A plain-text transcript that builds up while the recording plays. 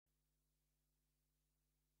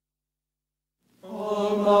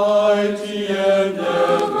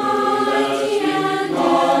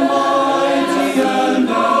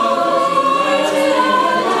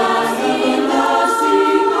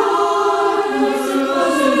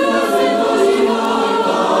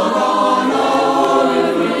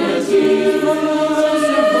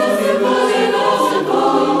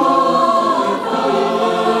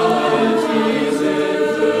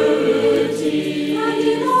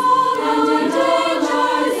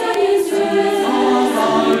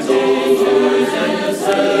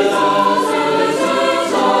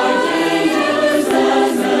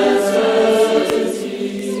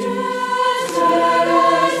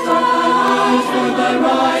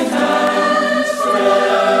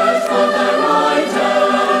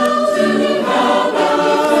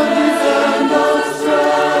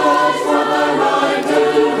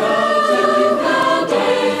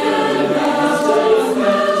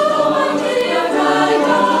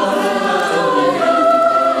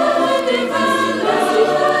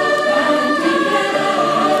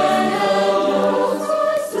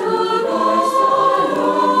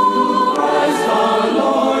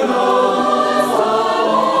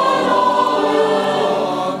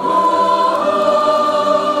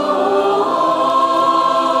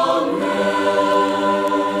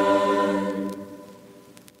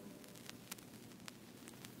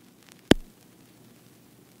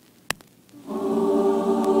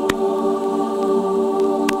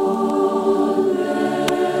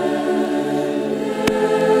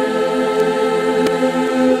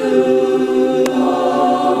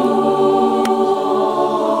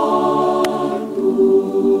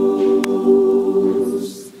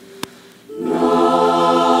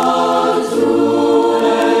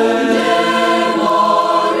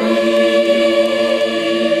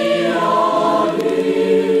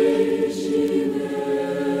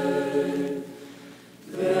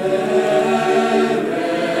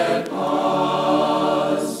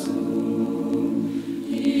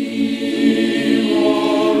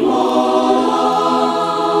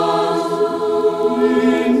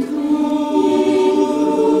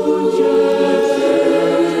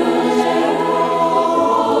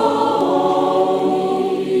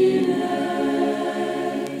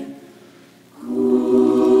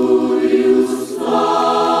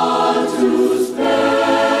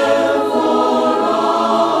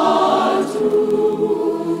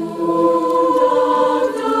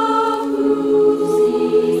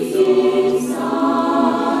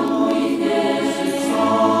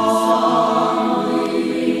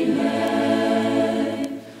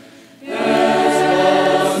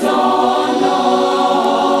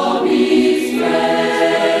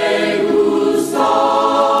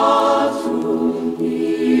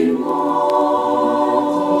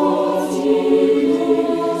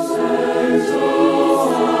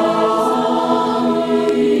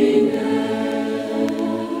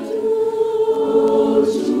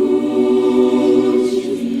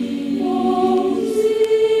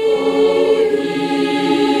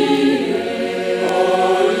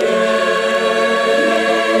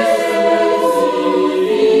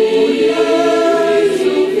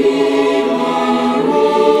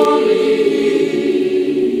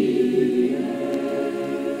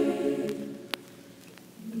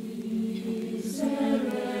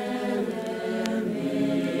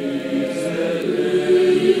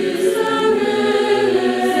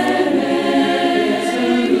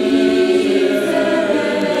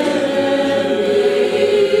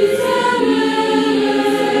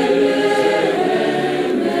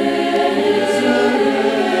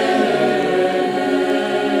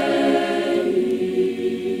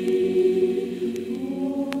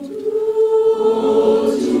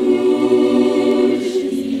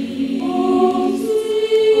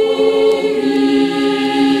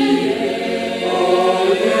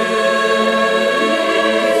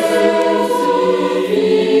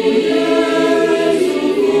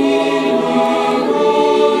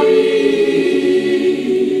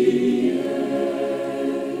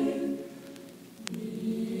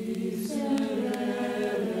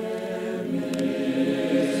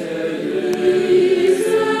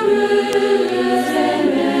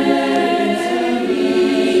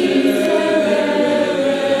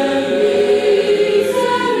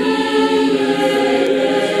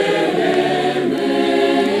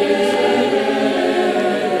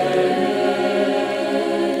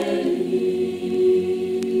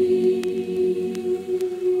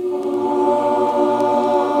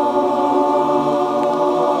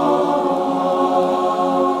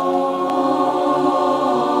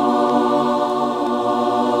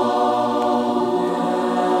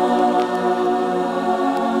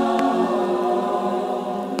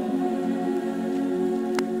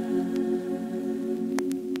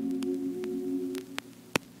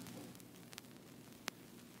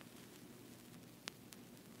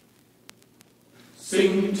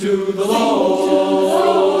Sing to the Lord.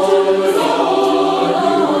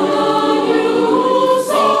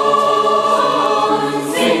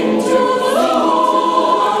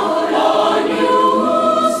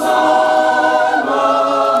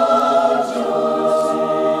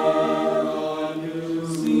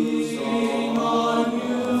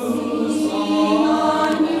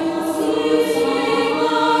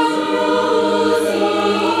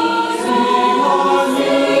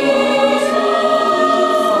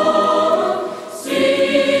 Sing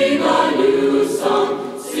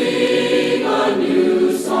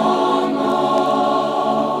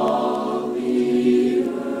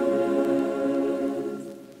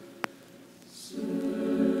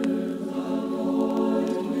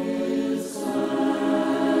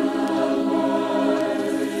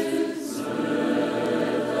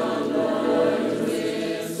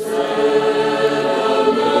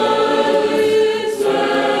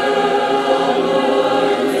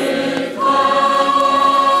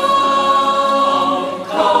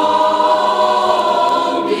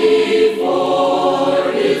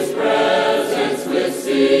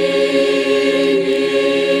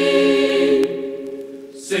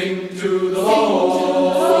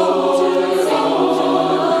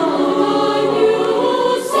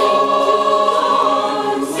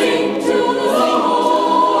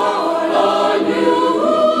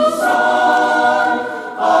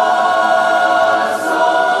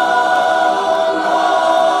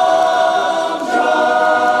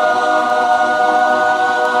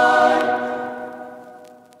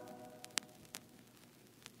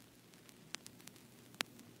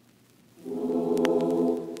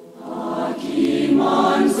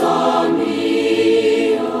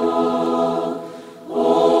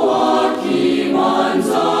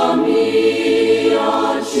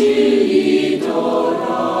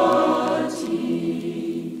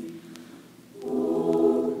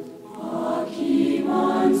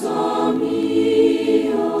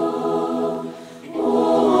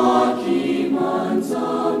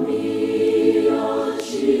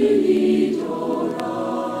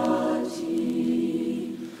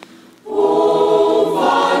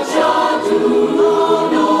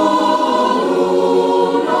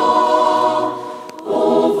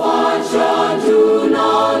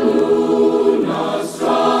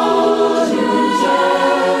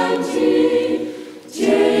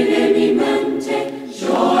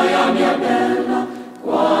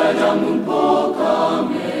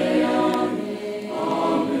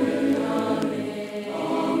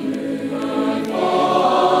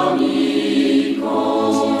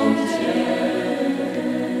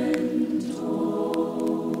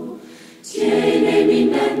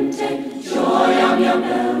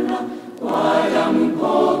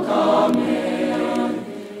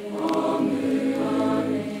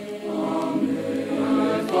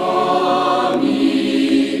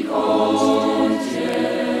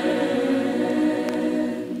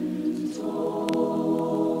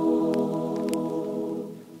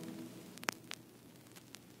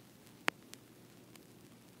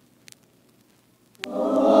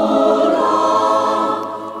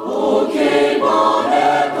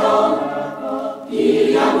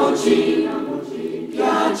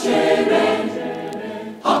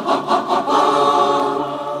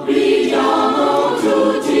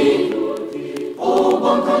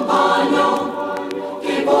buon compagno,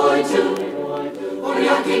 che vuoi tu,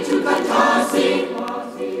 ubriachi tu cantassi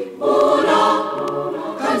una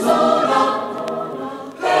canzone,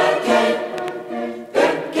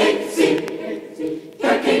 perché sì,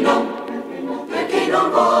 perché non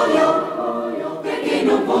voglio, perché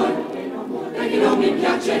non vuoi, perché non mi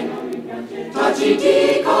piace, taci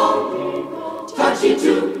dico, taci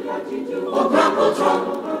tu, o gran potrò,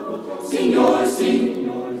 signor sì,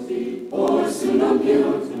 orsu non più,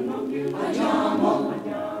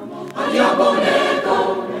 andiamo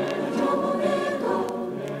nego,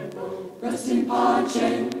 resta in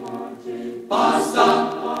pace, basta,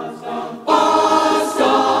 basta,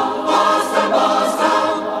 basta, basta,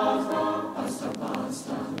 basta,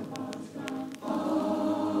 basta.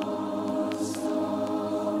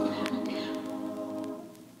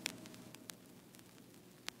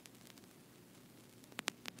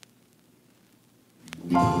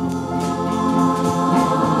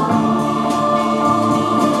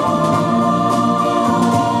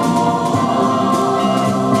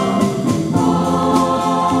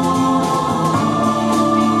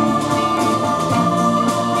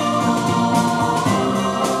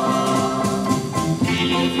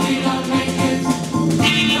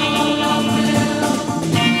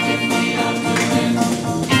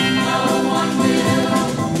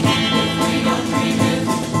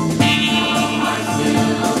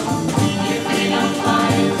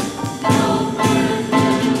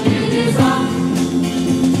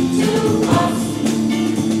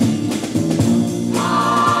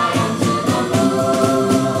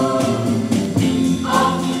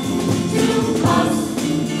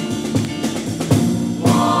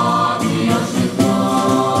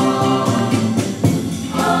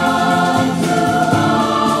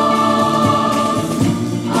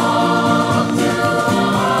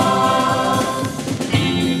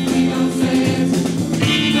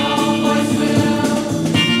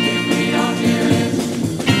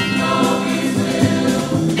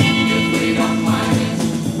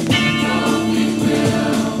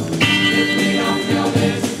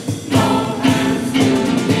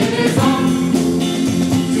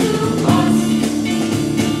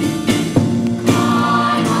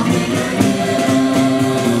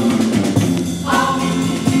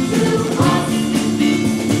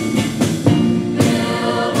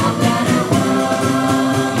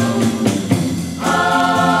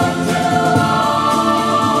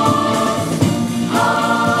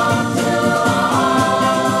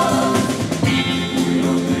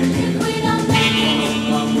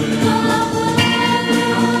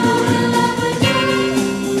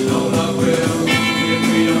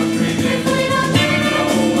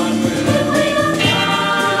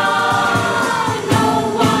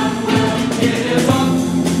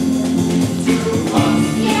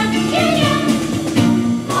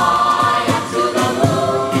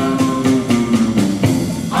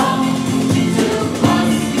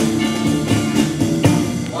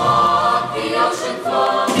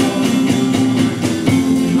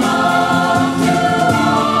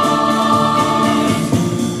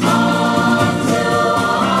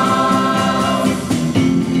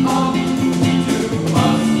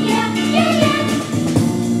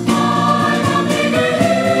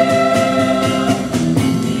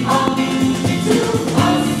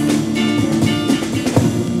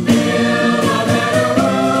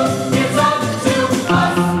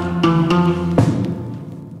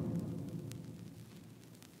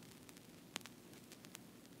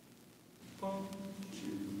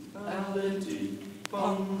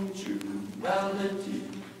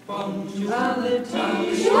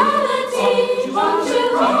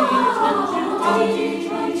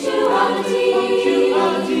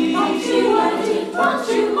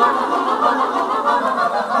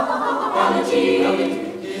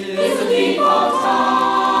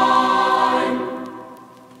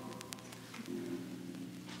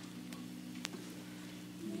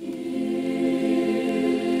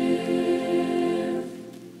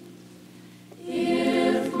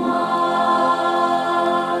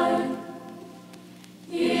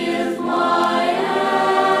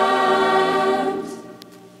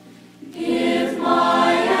 If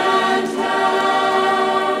my aunt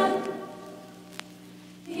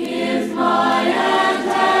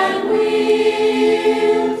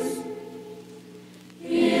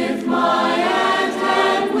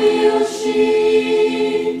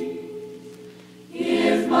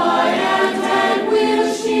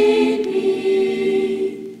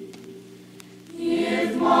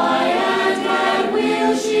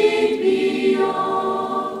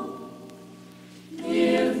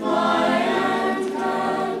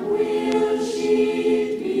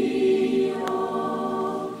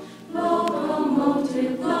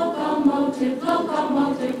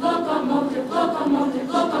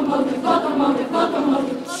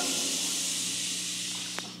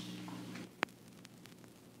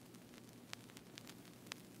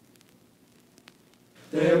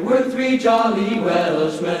There were 3 jolly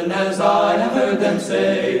Welshmen, as I have heard them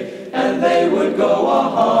say, and they would go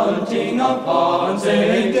a-hunting upon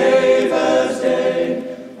St. David's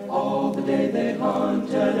Day. All the day they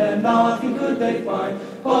hunted, and nothing could they find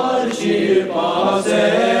but a ship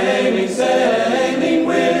a-sailing, sailing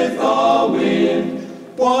with the wind.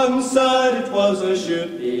 One said it was a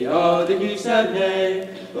ship, The other he said nay,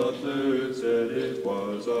 the third said it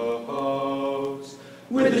was a house.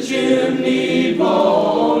 with the chimney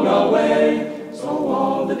blown away. So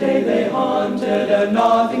all the day they hunted, and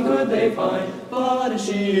nothing could they find but a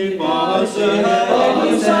ship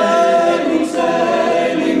a-sailing, sailing,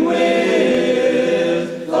 sailing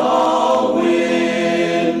with the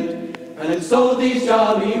wind. And so these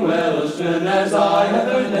jolly Welshmen, as I have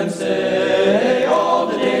heard them say, all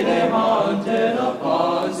the day they hunted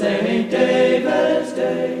upon St. David's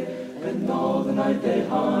Day. And all the night they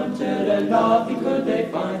hunted, and nothing could they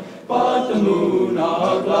find but the moon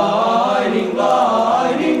a-gliding,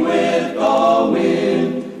 gliding with the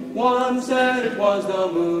wind. One said it was the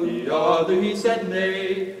moon, the other he said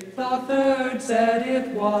nay, the third said it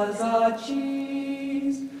was a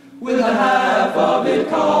cheese, with a half of it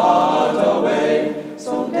cut away.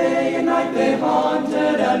 So day and night they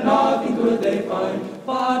hunted, and nothing could they find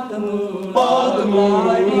but the moon,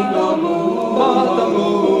 a-gliding, the moon,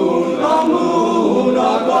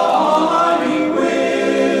 a-gliding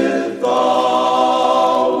with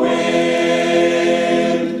the wind.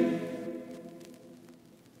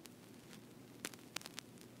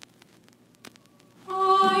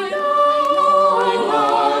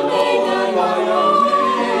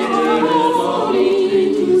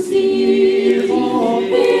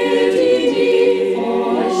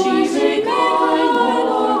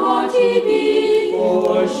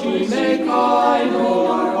 She may kind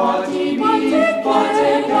or haughty be, but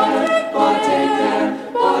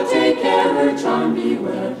take care, her charm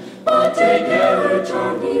beware. But take care, her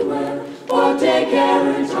charm beware. But take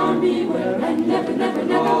care, her charm beware. And never, never,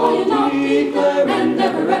 never will you not declare, and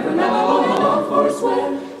never, ever, never will you not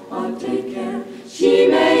forswear. But take care, she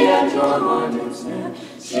may yet your heart ensnare.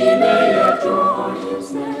 She may yet your heart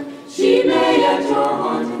ensnare. She may yet your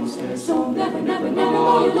heart ensnare. So never, never, never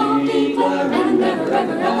will you not declare, and never,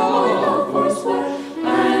 ever, ever will you not forswear.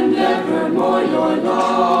 And nevermore your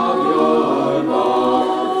love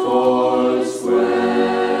forswear.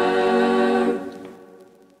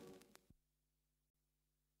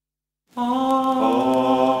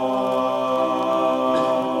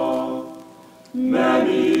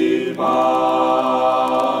 Mammy mine,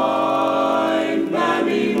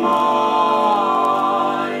 mammy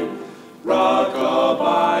mine,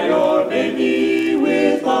 rock-a-bye your baby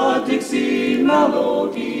with a Dixie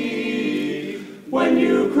melody. When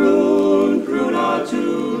you croon, croon a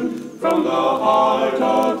tune from the heart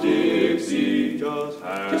of Dixie. Just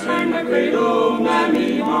hang my cradle,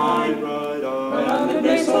 mammy mine, right on the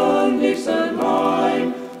Dixon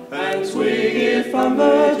line, and swing it from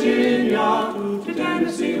Virginia to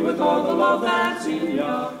Tennessee with all the love that's in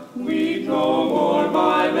ya. Weep no more,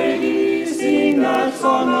 my lady, sing that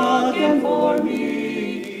song again for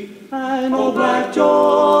me. And oh, Black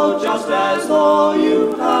Joe, just as though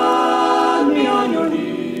you had me on your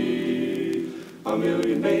knee, a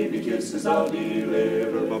million baby kisses I'll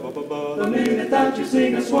deliver the minute that you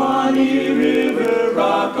sing a Swanee River.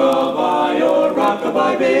 Rock-a-bye, oh,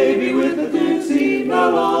 rock-a-bye, baby, with a Dixie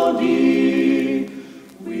melody.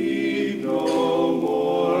 Weep no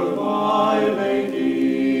more, my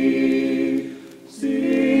lady,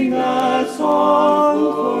 sing that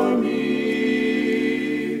song for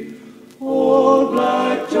me. Oh,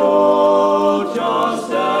 Black Joe,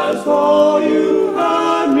 just as though you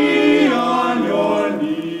had me on your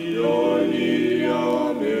knee, a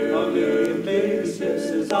million baby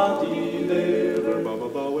kisses I'll deliver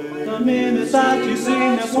the minute that you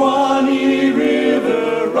sing the Swanee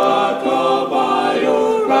River. Rock-a-bye,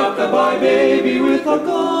 oh, rock-a-bye, baby, with a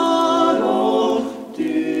good old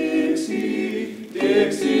Dixie,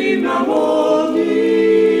 Dixie melody.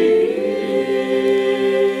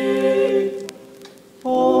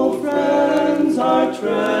 Oh, friends are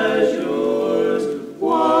treasures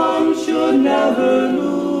one should never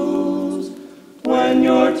lose. When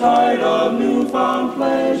you're tired of newfound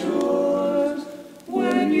pleasures,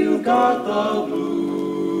 when you've got the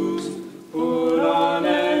blues, put on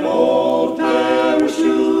an old pair of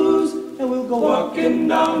shoes, and we'll go walking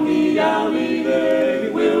down the alley. There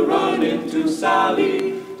we'll run into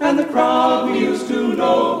Sally and the crowd we used to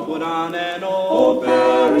know. Put on an old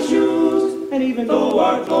pair of shoes, and even though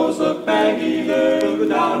our clothes look baggy, there we'll go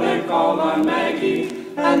down and call on Maggie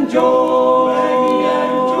and Joe, Maggie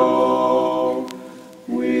and Joe.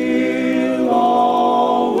 We'll all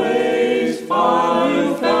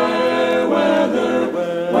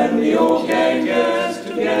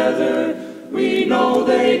together. We know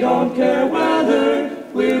they don't care whether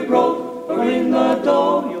we're broke or in the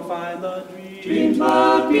dough. You'll find the dreams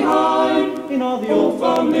left behind in all the old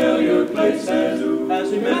familiar places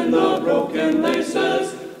as we mend the broken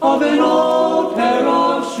laces of an old pair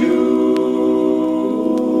of shoes.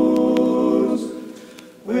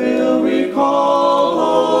 We'll recall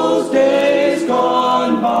those days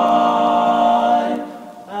gone by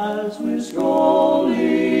as we're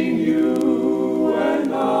strolling, you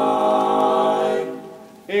and I,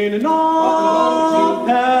 in an old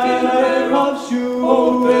pair of shoes.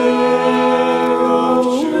 Old pair of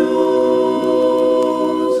shoes.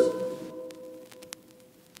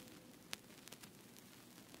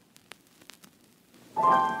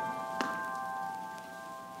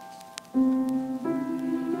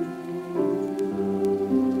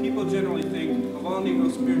 People generally think of all Negro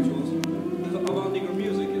spirituals, of all Negro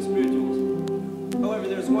music as spirituals. However,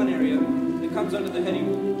 there's one area that comes under the heading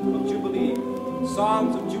of Jubilee,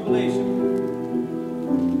 songs of jubilation.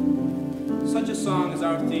 Such a song is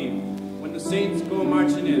our theme, When the Saints Go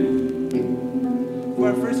Marching In. For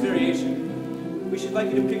our first variation, we should like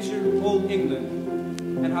you to picture old England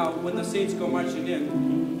and how When the Saints Go Marching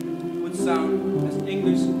In would sound as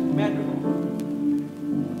English madrigal.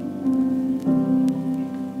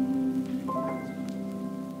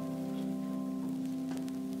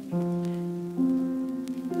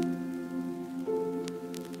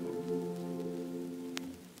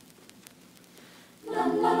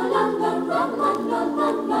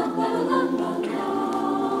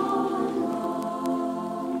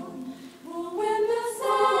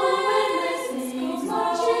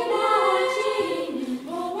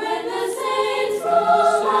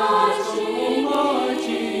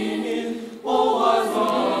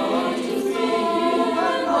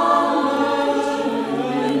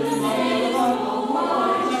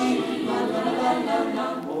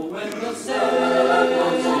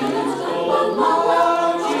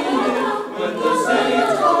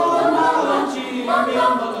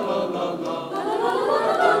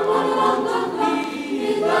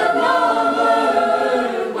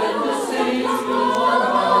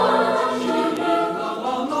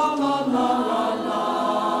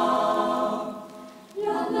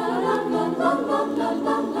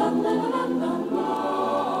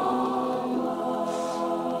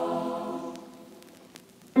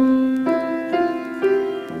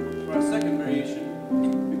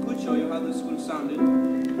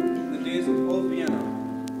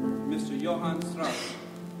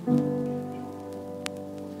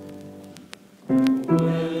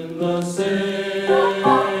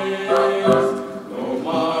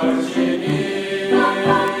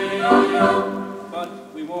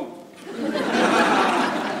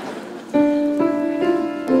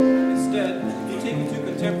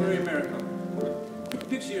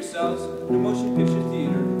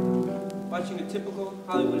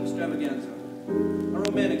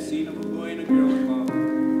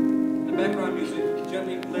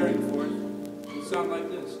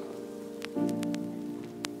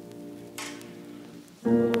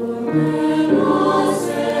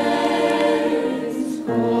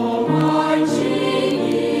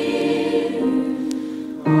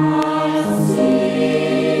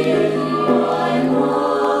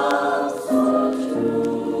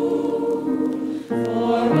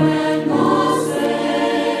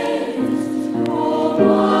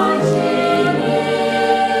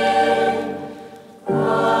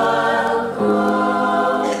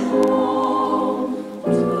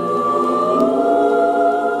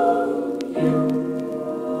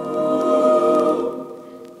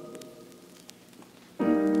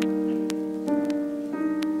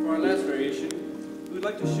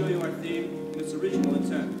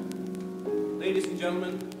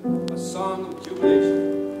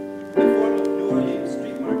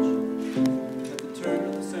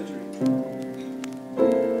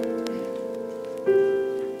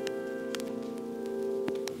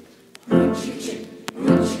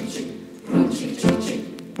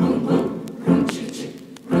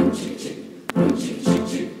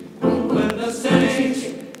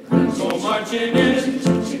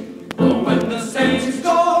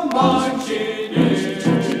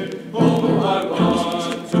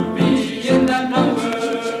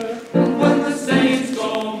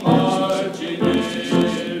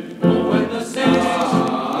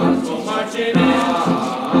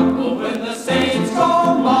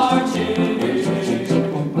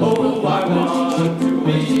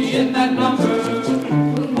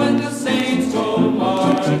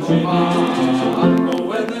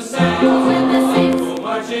 When the saints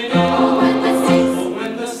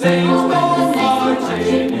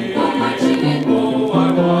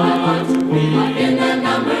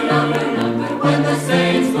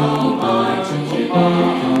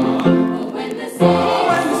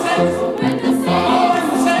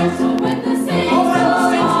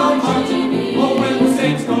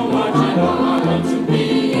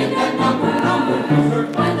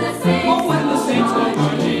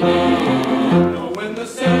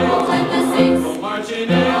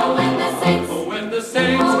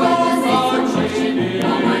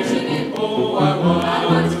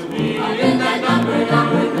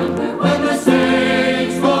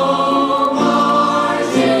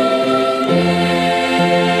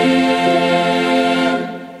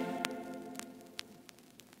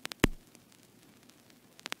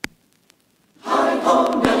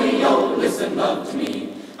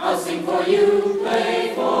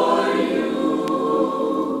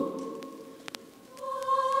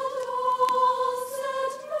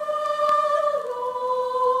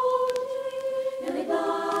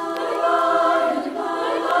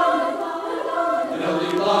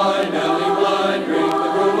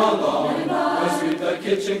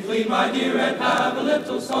Kitchen clean, my dear, and have a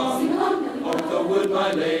little song. Work the wood,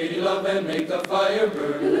 my lady love, and make the fire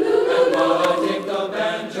burn. And while I take the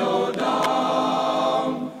banjo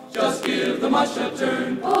down, just give the mush a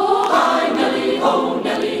turn. Oh, hi, Nellie, oh,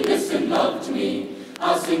 Nellie, listen, love to me.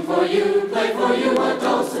 I'll sing for you, play for you a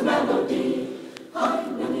dulcet melody. Hi,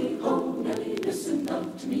 Nellie, oh, Nellie, listen,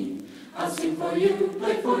 love to me. I'll sing for you,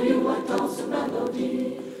 play for you a dulcet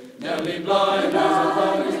melody. Nellie Bly, there's a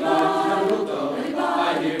father's blind little dove.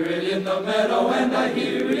 I hear it in the meadow and I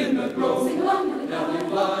hear it in the grove. Nellie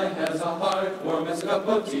Bly has a heart warm as a cup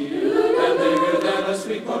of tea, and bigger than a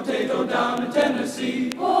sweet potato down in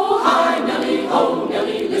Tennessee. Oh, hi, Nellie, oh,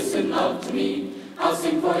 Nellie, listen, love to me. I'll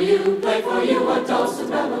sing for you, play for you a dulcet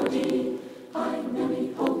melody. Hi,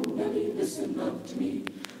 Nellie, oh, Nellie, listen, love to me.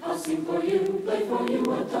 I'll sing for you, play for you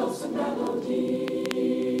a dulcet melody.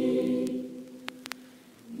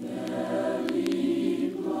 Nellie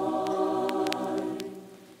Bly,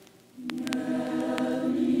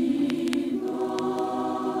 Nellie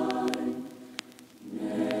Bly,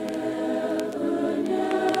 never,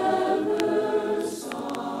 never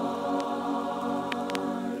sigh,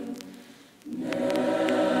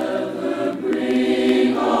 never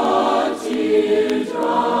bring a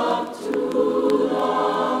teardrop to the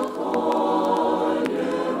corner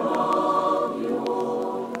of your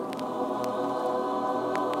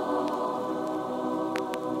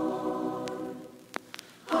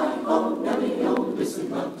listen,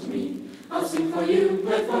 love to me. I'll sing for you,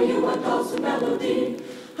 play for you a dulcet melody.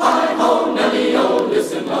 Hi ho, Nellie, oh,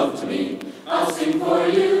 listen, love to me. I'll sing for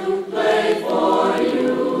you, play for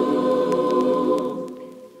you.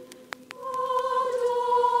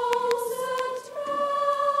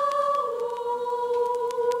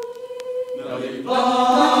 Nellie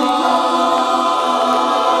Bly.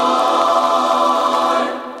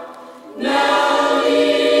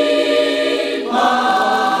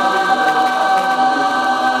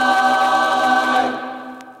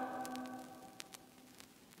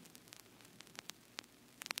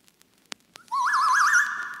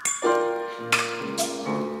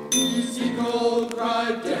 Easy go,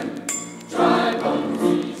 cried them. Dry bones,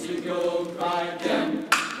 easy go, cried them.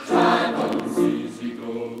 Dry bones, easy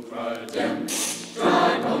go, cried them.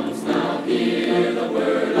 Dry bones, now hear the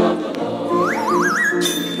word of the Lord.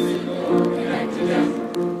 Easy go, connect to them.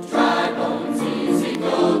 Dry bones, easy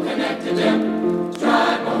go, connect to them.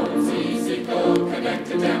 Dry bones, easy go, connect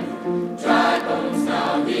to them. Dry bones,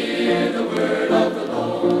 now hear the word of the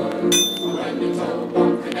Lord. When the toe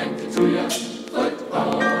bone connected to you, foot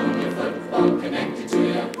bone, your foot bone connected to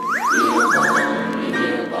you,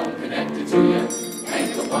 heel bone connected to you,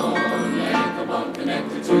 ankle bone, your ankle bone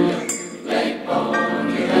connected to you, leg bone,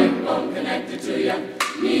 your leg bone connected to you,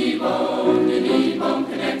 knee bone, your knee bone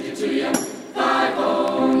connected to you, thigh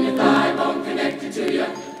bone, your thigh bone connected to you,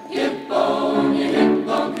 hip bone, your hip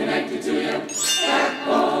bone connected to you, back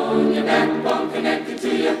bone, your back bone connected to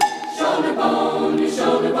you, shoulder bone, your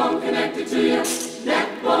shoulder bone connected to you, neck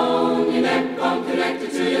bone, your neck bone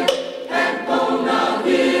connected to you, head bone, now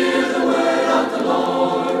hear the word of the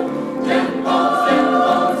Lord. Them bones gonna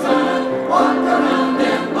walk around,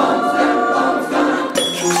 them bones gonna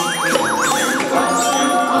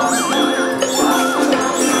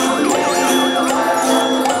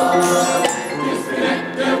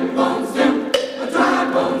disconnect them bones, them, a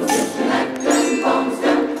dry bones, disconnect them bones,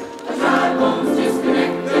 them, a dry bones,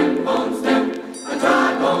 disconnect them bones, them, a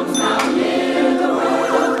dry bones, now hear the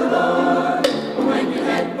word of the Lord. When your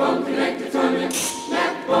head bone connected from you,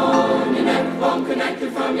 neck bone, your neck bone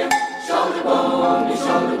connected from you, shoulder bone, your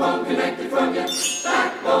shoulder bone connected from you,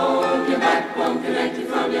 back bone, your back bone connected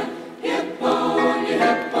from you, hip bone, your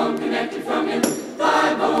hip bone connected from you,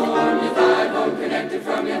 thigh bone, your thigh bone connected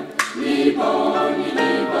from you, knee bone,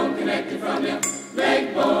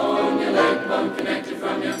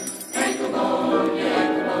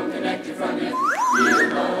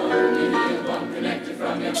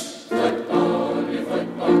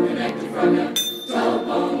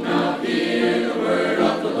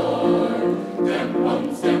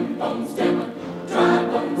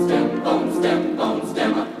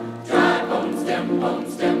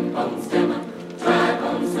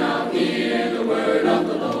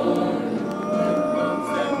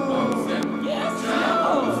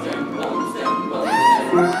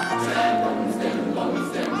 Every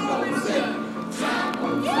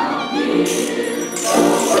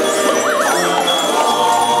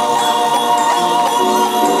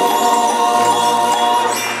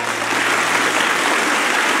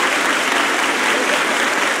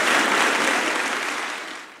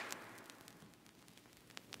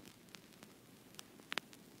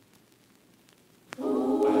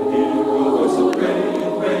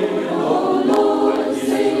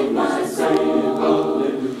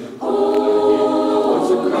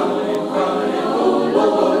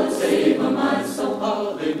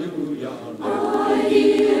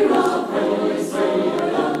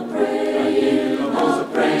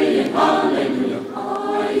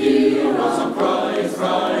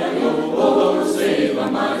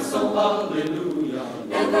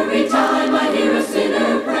time I hear a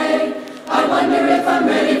sinner pray, I wonder if I'm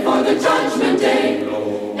ready for the judgment day.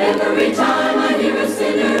 Every time I hear a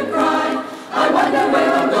sinner cry, I wonder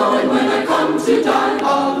where I'm going when I come to die.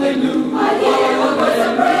 Hallelujah. I hear a voice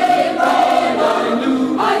of praying,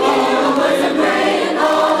 hallelujah. I hear a voice of praying,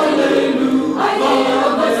 hallelujah. I hear a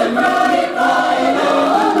voice of praying,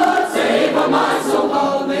 hallelujah. Lord, save my soul,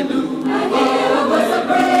 hallelujah. I hear a voice of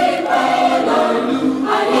praying, hallelujah.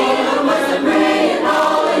 I hear a voice of praying,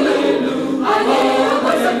 hallelujah. I hear a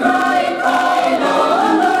voice of crying,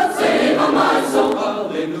 hallelujah. Lord, save my soul,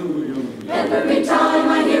 hallelujah. Every time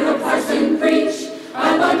I hear a parson preach,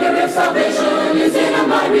 I wonder if salvation is in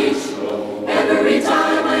my reach. Every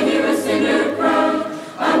time I hear a sinner cry,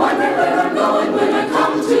 I wonder where I'm going when I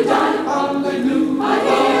come to die. Hallelujah. I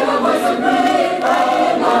hear a voice of praying,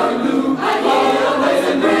 hallelujah. I hear a voice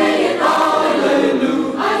of praying,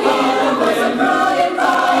 hallelujah. I hear a voice of crying,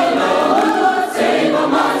 hallelujah. Lord, save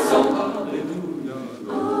my soul, hallelujah.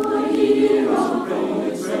 I hear a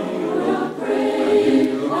voice of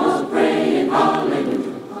praying,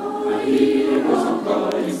 hallelujah. I hear a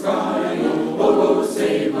voice crying, oh Lord,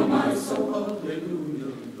 save my soul,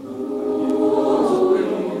 hallelujah.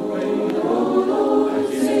 Oh Lord,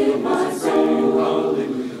 save my soul,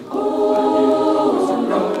 hallelujah. Oh,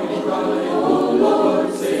 crying, oh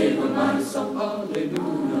Lord, save my soul,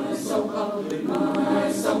 hallelujah. So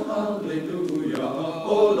hallelujah, so hallelujah.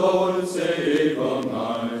 Oh Lord, save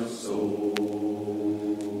my soul.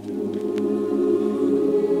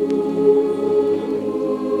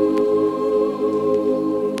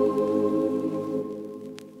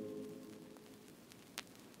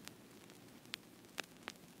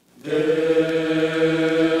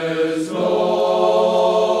 There's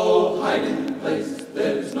no hiding place,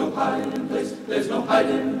 there's no hiding place, there's no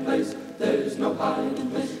hiding place, there's no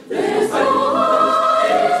hiding place.